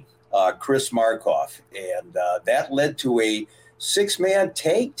Dolly, Chris Markoff. And that led to a six-man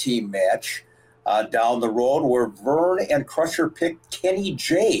tag team match down the road where Vern and Crusher picked Kenny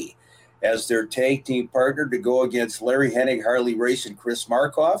J as their tag team partner to go against Larry Hennig, Harley Race, and Chris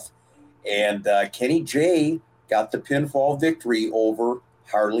Markoff. And Kenny J got the pinfall victory over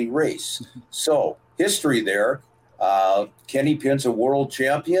Harley Race. So history there. Kenny pins a world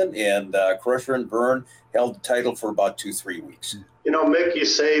champion, and Crusher and Vern held the title for about 2-3 weeks. You know, Mick, you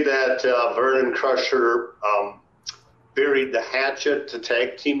say that Vern and Crusher buried the hatchet to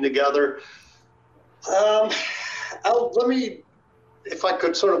tag team together. Let me, if I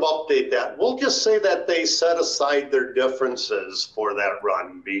could sort of update that, we'll just say that they set aside their differences for that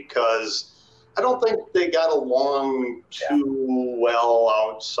run because I don't think they got along too well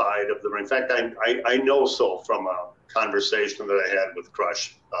outside of the ring. In fact, I know so from a conversation that I had with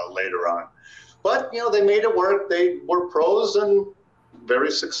Crush later on. But, you know, they made it work. They were pros and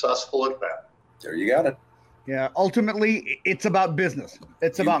very successful at that. There you got it. Yeah, ultimately, it's about business.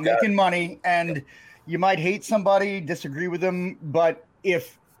 It's about making money, and you might hate somebody, disagree with them, but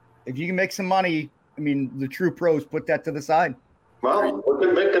if you can make some money, I mean, the true pros put that to the side. Well, look at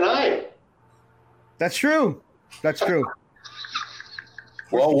Mick and I. That's true. That's true.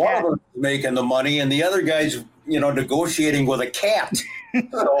 Well, one of them is making the money, and the other guy's, negotiating with a cat. And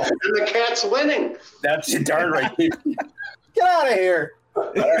the cat's winning. That's darn right. Get out of here.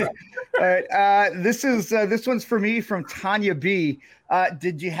 All right. This one's for me from Tanya B.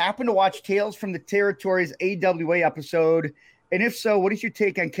 Did you happen to watch Tales from the Territories AWA episode? And if so, what is your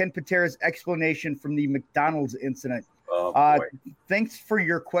take on Ken Patera's explanation from the McDonald's incident? Thanks for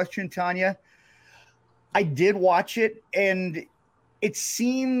your question, Tanya. I did watch it, and it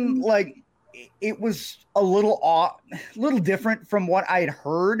seemed like it was a little different from what I had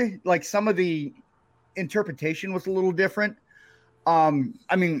heard. Like some of the interpretation was a little different.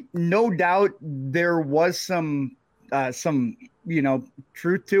 I mean, no doubt there was some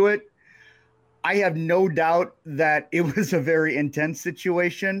truth to it. I have no doubt that it was a very intense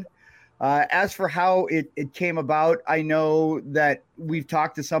situation. As for how it came about, I know that we've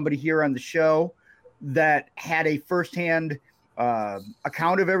talked to somebody here on the show that had a firsthand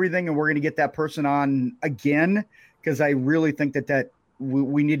account of everything, and we're going to get that person on again because I really think that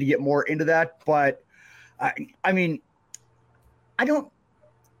we need to get more into that. But I mean, it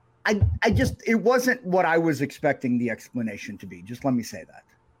wasn't what I was expecting the explanation to be. Just let me say that.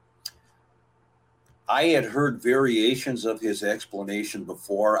 I had heard variations of his explanation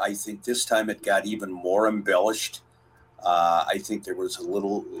before. I think this time it got even more embellished. I think there was a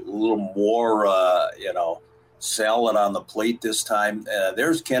little more, salad on the plate this time.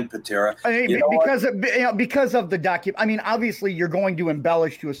 There's Ken Patera. I mean, because of the document. I mean, obviously you're going to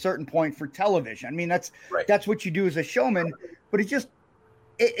embellish to a certain point for television. I mean, that's what you do as a showman. But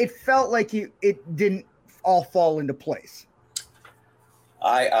it felt like it didn't all fall into place.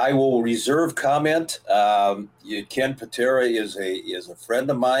 I will reserve comment. Ken Patera is a friend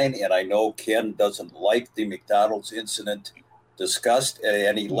of mine, and I know Ken doesn't like the McDonald's incident discussed at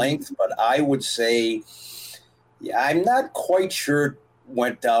any length, but I would say, I'm not quite sure it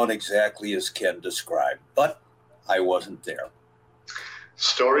went down exactly as Ken described, but I wasn't there.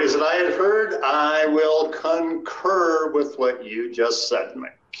 Stories that I had heard, I will concur with what you just said,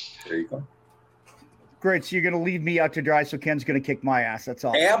 Mike. There you go. Great. So you're going to leave me out to dry, so Ken's going to kick my ass. That's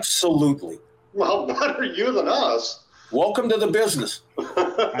all. Absolutely. Well, better you than us. Welcome to the business.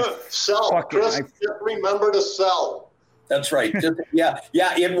 Sell. Chris, just remember to sell. That's right.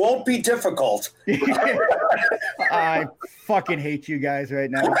 It won't be difficult. I fucking hate you guys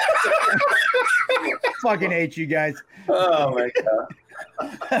right now. Fucking hate you guys. Oh, my God.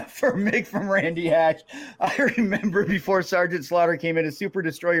 For Mick from Randy Hatch, I remember before Sergeant Slaughter came in as Super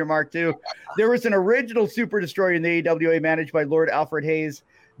Destroyer Mark II, there was an original Super Destroyer in the AWA managed by Lord Alfred Hayes.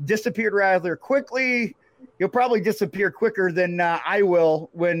 Disappeared rather quickly. He'll probably disappear quicker than I will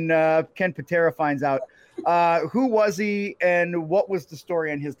when Ken Patera finds out. Who was he, and what was the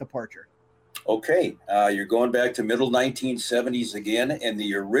story on his departure? Okay, you're going back to middle 1970s again, and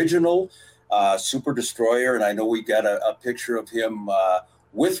the original Super Destroyer, and I know we got a picture of him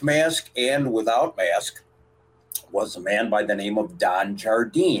with mask and without mask, was a man by the name of Don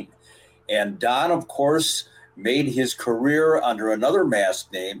Jardine. And Don, of course, made his career under another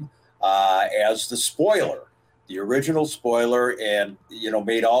mask name as the Spoiler, the original Spoiler, and,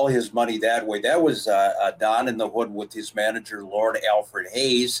 made all his money that way. That was Don in the Hood with his manager, Lord Alfred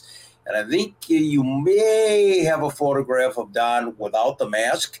Hayes. And I think you may have a photograph of Don without the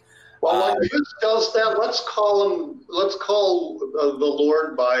mask. Well, when Hughes does that, let's call the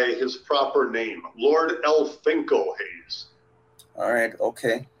Lord by his proper name, Lord Elfinko Hayes. All right,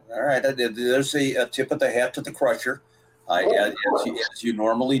 okay. All right, there's a tip of the hat to the crusher, as you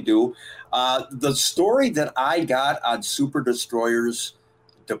normally do. The story that I got on Super Destroyer's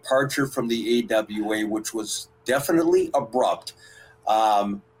departure from the AWA, which was definitely abrupt,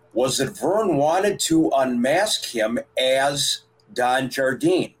 was that Vern wanted to unmask him as Don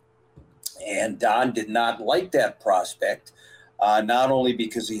Jardine. And Don did not like that prospect, not only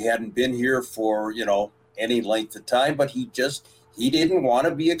because he hadn't been here for, any length of time, but he didn't want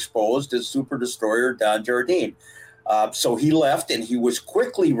to be exposed as Super Destroyer Don Jardine. So he left, and he was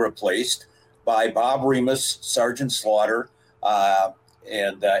quickly replaced by Bob Remus, Sergeant Slaughter,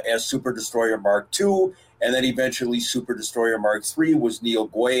 and as Super Destroyer Mark II, and then eventually Super Destroyer Mark III was Neil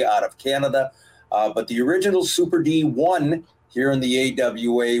Gway out of Canada. But the original Super D1 here in the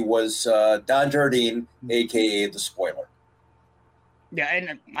AWA was Don Jardine, a.k.a. the Spoiler. Yeah,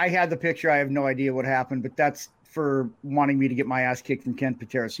 and I had the picture. I have no idea what happened, but that's for wanting me to get my ass kicked from Ken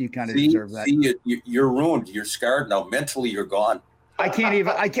Patera, so you kind of deserve that. You're ruined. You're scarred now. Mentally, you're gone. I can't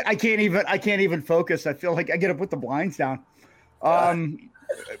even focus. I feel like I get to put the blinds down.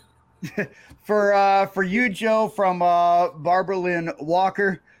 For you, Joe, from Barbara Lynn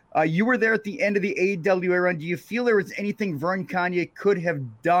Walker, You were there at the end of the AWA run. Do you feel there was anything Vern Gagne could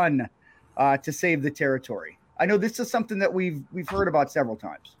have done to save the territory? I know this is something that we've heard about several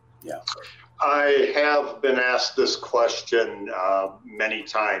times. Yeah. I have been asked this question many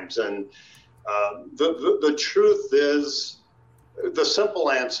times, and the truth is, the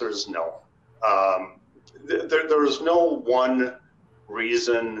simple answer is no. There is no one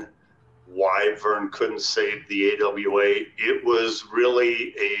reason why Vern couldn't save the AWA. It was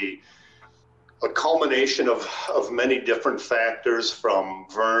really a culmination of many different factors, from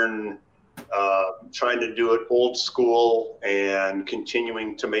Vern trying to do it old school and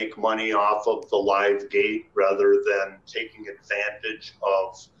continuing to make money off of the live gate rather than taking advantage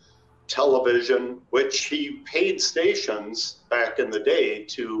of television, which he paid stations back in the day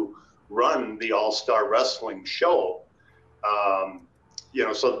to run the All-Star Wrestling show.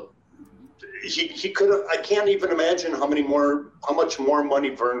 So he could have, I can't even imagine how much more money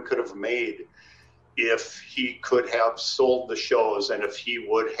Vern could have made if he could have sold the shows and if he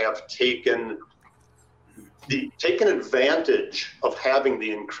would have taken advantage of having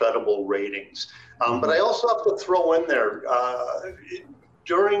the incredible ratings. But I also have to throw in there,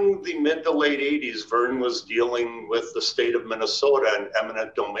 during the mid to late 80s, Vern was dealing with the state of Minnesota and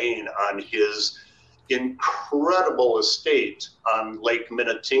eminent domain on his incredible estate on Lake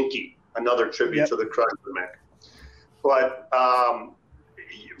Minnetinky, another tribute to the Crusherman. But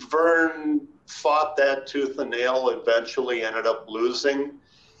Vern fought that tooth and nail, eventually ended up losing.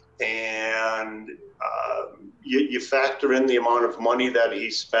 And you factor in the amount of money that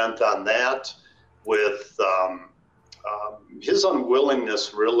he spent on that with his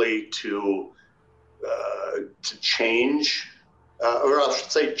unwillingness really to change, or I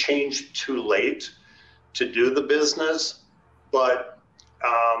should say change too late to do the business. But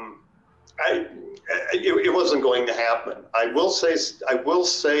it wasn't going to happen. I will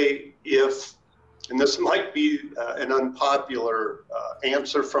say if, and this might be an unpopular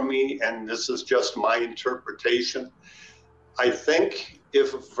answer from me, and this is just my interpretation, I think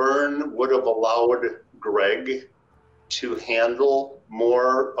if Vern would have allowed Greg to handle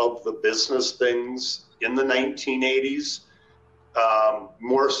more of the business things in the 1980s,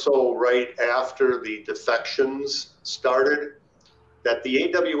 more so right after the defections started, that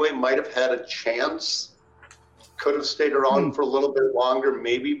the AWA might have had a chance, could have stayed around for a little bit longer,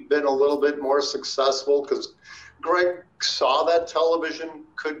 maybe been a little bit more successful, because Greg saw that television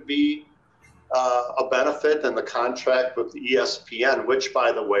could be a benefit, and the contract with ESPN, which,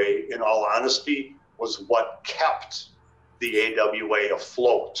 by the way, in all honesty, was what kept the AWA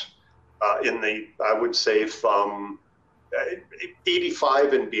afloat I would say from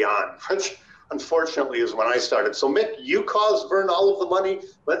 85 and beyond, which unfortunately is when I started. So Mick, you caused Vern all of the money,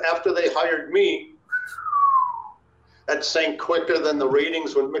 but after they hired me, that sank quicker than the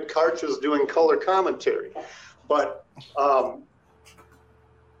ratings when Mick Karch was doing color commentary. But no,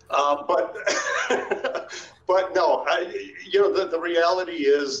 the reality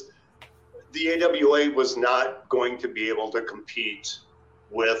is the AWA was not going to be able to compete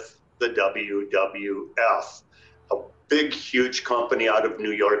with the WWF, a big, huge company out of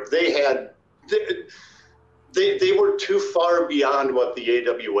New York. They were too far beyond what the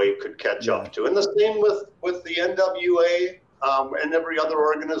AWA could catch up to. And the same with the NWA and every other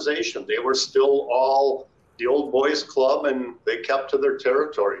organization. They were still all the old boys club, and they kept to their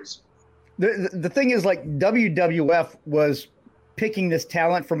territories. The thing is, like, WWF was picking this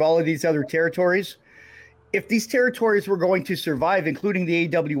talent from all of these other territories. If these territories were going to survive, including the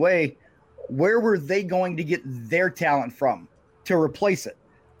AWA, where were they going to get their talent from to replace it?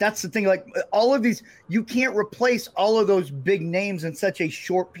 That's the thing. Like, all of these, you can't replace all of those big names in such a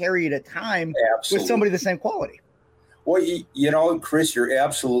short period of time with somebody of the same quality. Well, Chris, you're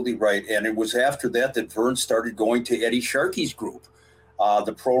absolutely right. And it was after that Vern started going to Eddie Sharkey's group.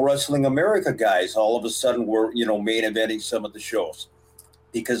 The Pro Wrestling America guys all of a sudden were, main eventing some of the shows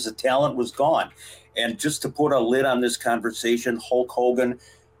because the talent was gone. And just to put a lid on this conversation, Hulk Hogan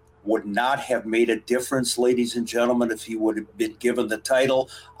would not have made a difference, ladies and gentlemen, if he would have been given the title.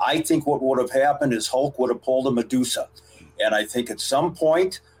 I think what would have happened is Hulk would have pulled a Medusa. And I think at some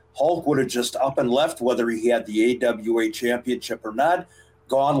point, Hulk would have just up and left, whether he had the AWA championship or not,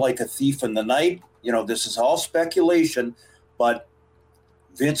 gone like a thief in the night. This is all speculation, but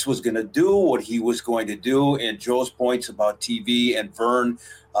Vince was going to do what he was going to do, and Joe's points about TV and Vern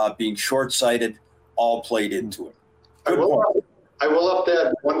being short-sighted all played into it. I will have to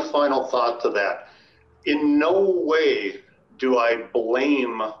add one final thought to that. In no way do I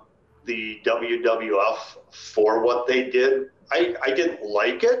blame the WWF for what they did. I didn't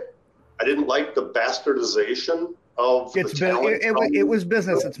like it. I didn't like the bastardization of the talent. It was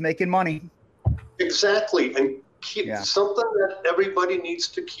business. It's making money. Exactly. And keep something that everybody needs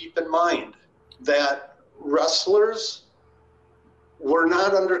to keep in mind, that wrestlers were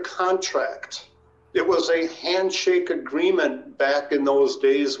not under contract. It was a handshake agreement back in those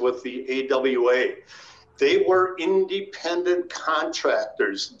days with the AWA. They were independent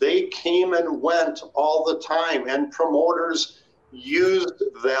contractors. They came and went all the time, and promoters used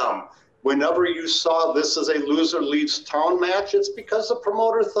them. Whenever you saw this is a loser leaves town match, it's because the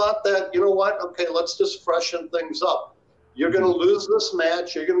promoter thought that, you know what, okay, let's just freshen things up. You're going to lose this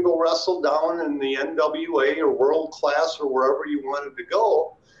match. You're going to go wrestle down in the NWA or World Class or wherever you wanted to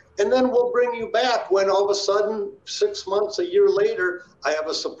go. And then we'll bring you back when all of a sudden, 6 months, a year later, I have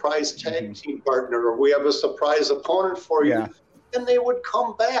a surprise tag team partner, or we have a surprise opponent for you. And they would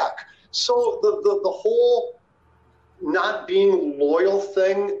come back. So the whole not being loyal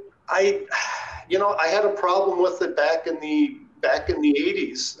thing, I had a problem with it back in the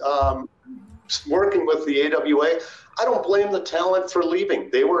 80s, working with the AWA. I don't blame the talent for leaving.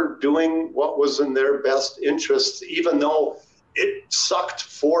 They were doing what was in their best interests, even though it sucked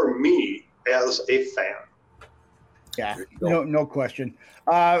for me as a fan. Yeah, no question.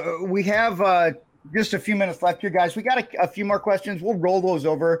 We have just a few minutes left here, guys. We got a few more questions. We'll roll those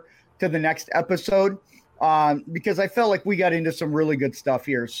over to the next episode because I felt like we got into some really good stuff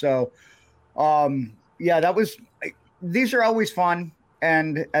here. So, these are always fun.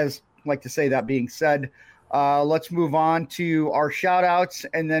 And as I like to say, that being said, let's move on to our shout outs,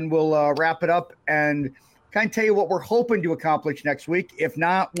 and then we'll wrap it up and kind of tell you what we're hoping to accomplish next week. If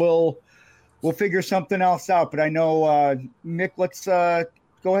not, we'll figure something else out. But I know, Mick, let's go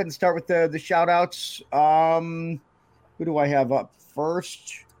ahead and start with the shout outs. Who do I have up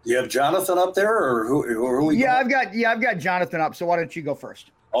first? You have Jonathan up there, or who are we? I've got Jonathan up. So why don't you go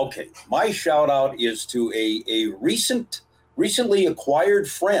first? Okay, my shout out is to a recently acquired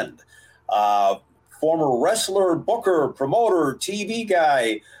friend, former wrestler, booker, promoter, TV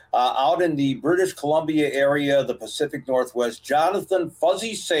guy, out in the British Columbia area, the Pacific Northwest, Jonathan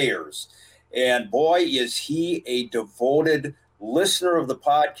Fuzzy Sayers. And boy, is he a devoted listener of the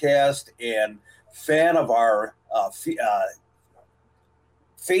podcast and fan of our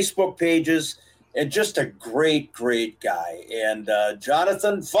Facebook pages, and just a great, great guy. And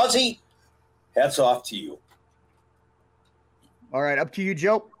Jonathan Fuzzy, hats off to you. All right, up to you,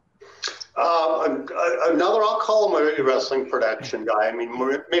 Joe. Another, I'll call him a wrestling production guy. I mean,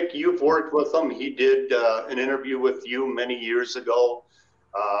 Mick, you've worked with him. He did an interview with you many years ago.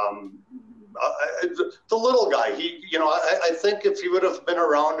 The little guy, I think if he would have been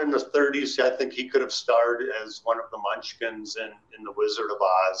around in the 30s, I think he could have starred as one of the Munchkins in The Wizard of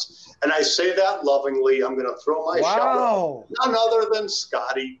Oz. And I say that lovingly. I'm going to throw my shout out. None other than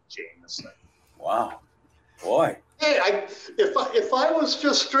Scotty Jameson. Wow. Boy. Hey, if I was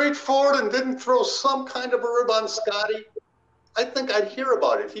just straightforward and didn't throw some kind of a rib on Scotty, I think I'd hear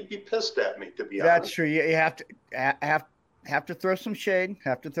about it. He'd be pissed at me, to be honest. That's true. You have to throw some shade.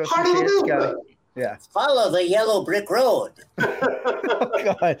 Have to throw some shade at Scotty. Yeah. Follow the yellow brick road.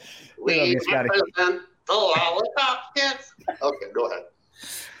 Oh, God. We represent the lollipop kids. Okay, go ahead.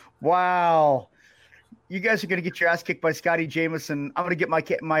 Wow. You guys are going to get your ass kicked by Scotty Jameson. I'm going to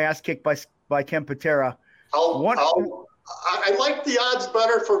get my ass kicked by Ken Patera. I like the odds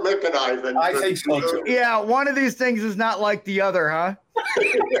better for Mick and I than I think so too. Yeah, one of these things is not like the other, huh?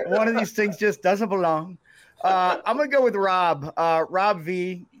 One of these things just doesn't belong. I'm gonna go with Rob. Rob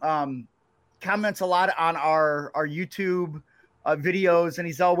V comments a lot on our YouTube videos, and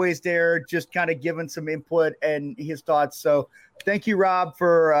he's always there, just kind of giving some input and his thoughts. So thank you, Rob,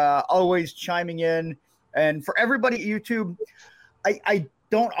 for always chiming in, and for everybody at YouTube. I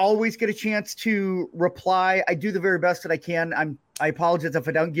don't always get a chance to reply. I do the very best that I can. I apologize if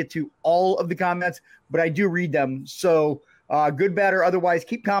I don't get to all of the comments, but I do read them. So good, bad, or otherwise,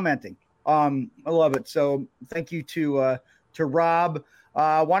 keep commenting. I love it. So thank you to Rob.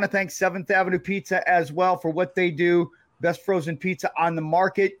 I want to thank 7th Avenue Pizza as well for what they do. Best frozen pizza on the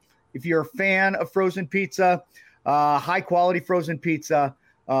market. If you're a fan of frozen pizza, high quality frozen pizza,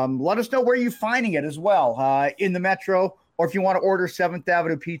 let us know where you're finding it as well in the Metro, or if you want to order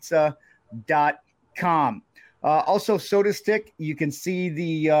 7thavenuepizza.com. Also, Soda Stick, you can see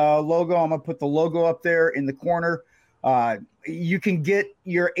the logo. I'm going to put the logo up there in the corner. You can get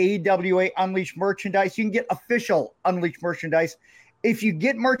your AWA Unleashed merchandise. You can get official Unleashed merchandise. If you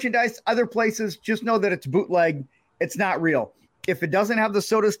get merchandise other places, just know that it's bootleg. It's not real. If it doesn't have the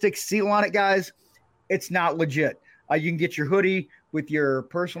Soda Stick seal on it, guys, it's not legit. You can get your hoodie with your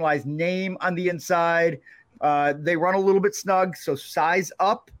personalized name on the inside. They run a little bit snug, so size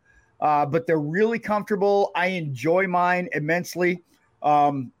up. but they're really comfortable. I enjoy mine immensely.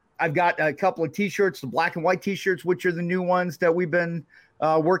 I've got a couple of T-shirts, the black and white T-shirts, which are the new ones that we've been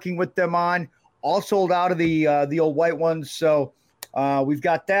working with them on. All sold out of the old white ones. So we've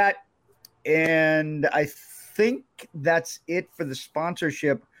got that. And I think that's it for the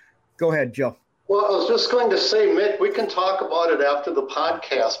sponsorship. Go ahead, Joe. Well, I was just going to say, Mick, we can talk about it after the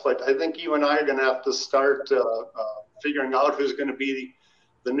podcast, but I think you and I are going to have to start figuring out who's going to be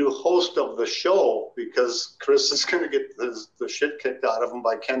the new host of the show, because Chris is going to get the shit kicked out of him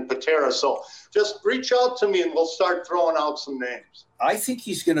by Ken Patera. So just reach out to me and we'll start throwing out some names. I think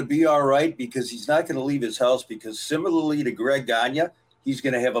he's going to be all right because he's not going to leave his house, because similarly to Greg Gagne, he's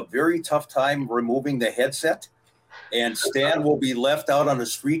going to have a very tough time removing the headset. And Stan will be left out on a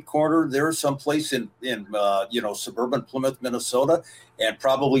street corner there someplace in suburban Plymouth, Minnesota, and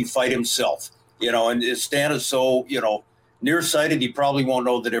probably fight himself. And Stan is so, nearsighted, he probably won't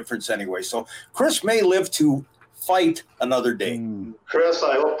know the difference anyway. So Chris may live to fight another day. Chris,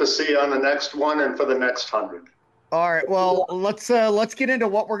 I hope to see you on the next one and for the next 100. All right. Well, let's get into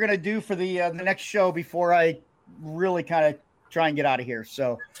what we're going to do for the next show before I really kind of try and get out of here.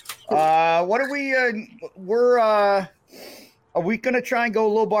 So what are we are we going to try and go a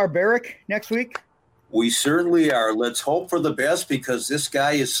little barbaric next week? We certainly are. Let's hope for the best, because this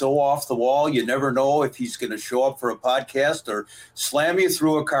guy is so off the wall. You never know if he's going to show up for a podcast or slam you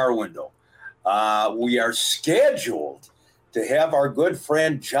through a car window. We are scheduled to have our good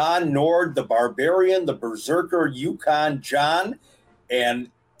friend John Nord, the Barbarian, the Berserker, Yukon John.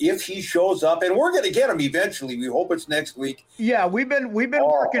 And if he shows up, and we're going to get him eventually, we hope it's next week. Yeah, we've been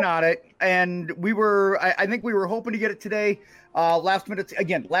working on it, and I think we were hoping to get it today. Last minute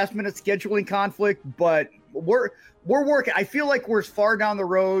scheduling conflict, but we're working. I feel like we're as far down the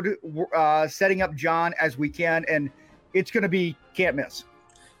road setting up John as we can, and it's going to be can't miss.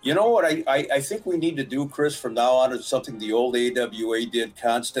 You know what I think we need to do, Chris, from now on, is something the old AWA did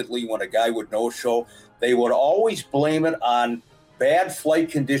constantly when a guy would no-show. They would always blame it on bad flight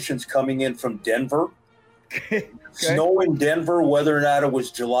conditions coming in from Denver. Okay. Snow in Denver, whether or not it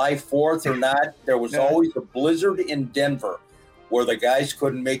was July 4th or not, there was always a blizzard in Denver where the guys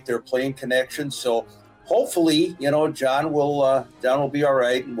couldn't make their plane connection. So hopefully, John will be all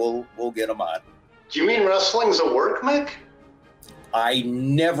right, and we'll get him on. Do you mean wrestling's a work, Mick? I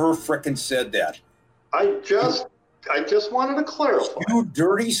never frickin' said that. I just wanted to clarify. You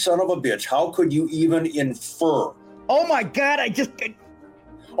dirty son of a bitch. How could you even infer? Oh my God,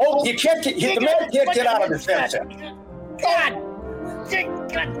 Oh, you can't get, the man can't get out of his headset. God!